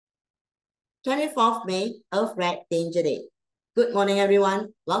24th May, Earth Red Danger Day. Good morning,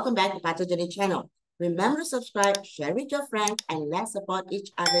 everyone. Welcome back to Pathogeny channel. Remember to subscribe, share with your friends, and let's support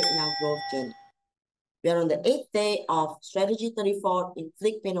each other in our growth journey. We are on the 8th day of Strategy 34,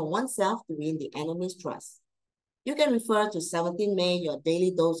 Inflict Pain on Oneself to Win the Enemy's Trust. You can refer to 17 May, your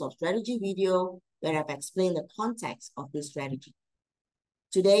daily dose of strategy video, where I've explained the context of this strategy.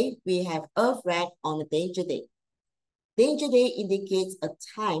 Today, we have Earth Red on the Danger Day. Danger Day indicates a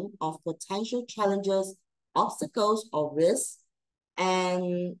time of potential challenges, obstacles, or risks.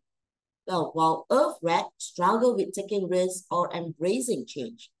 And while Earth Red struggle with taking risks or embracing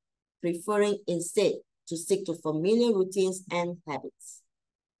change, preferring instead to stick to familiar routines and habits.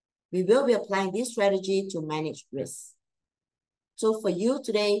 We will be applying this strategy to manage risks. So for you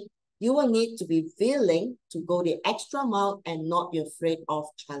today, you will need to be willing to go the extra mile and not be afraid of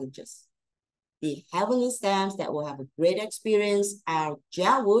challenges. The heavenly stamps that will have a great experience are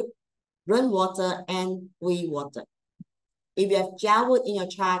Jarwood, Run Water, and We Water. If you have Jarwood in your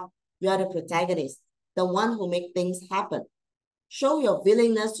chart, you are the protagonist, the one who makes things happen. Show your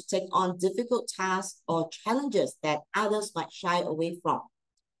willingness to take on difficult tasks or challenges that others might shy away from.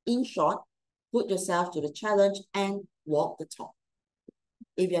 In short, put yourself to the challenge and walk the talk.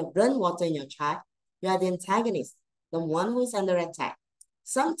 If you have Run Water in your chart, you are the antagonist, the one who is under attack.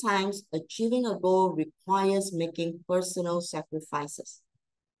 Sometimes achieving a goal requires making personal sacrifices,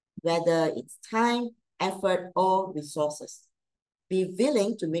 whether it's time, effort, or resources. Be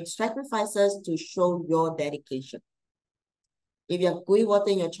willing to make sacrifices to show your dedication. If you have Gui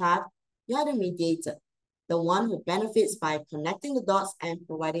Water in your chart, you are the mediator, the one who benefits by connecting the dots and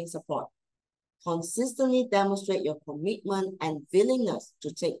providing support. Consistently demonstrate your commitment and willingness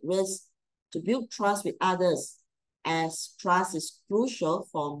to take risks, to build trust with others, as trust is crucial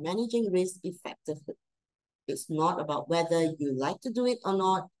for managing risk effectively. It's not about whether you like to do it or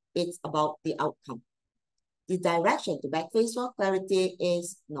not, it's about the outcome. The direction to backface for clarity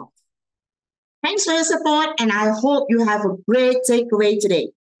is north. Thanks for your support, and I hope you have a great takeaway today.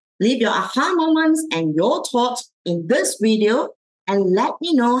 Leave your aha moments and your thoughts in this video and let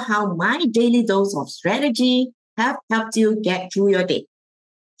me know how my daily dose of strategy have helped you get through your day.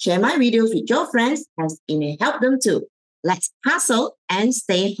 Share my videos with your friends as it may help them too. Let's hustle and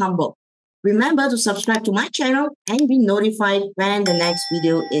stay humble. Remember to subscribe to my channel and be notified when the next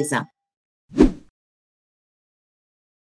video is up.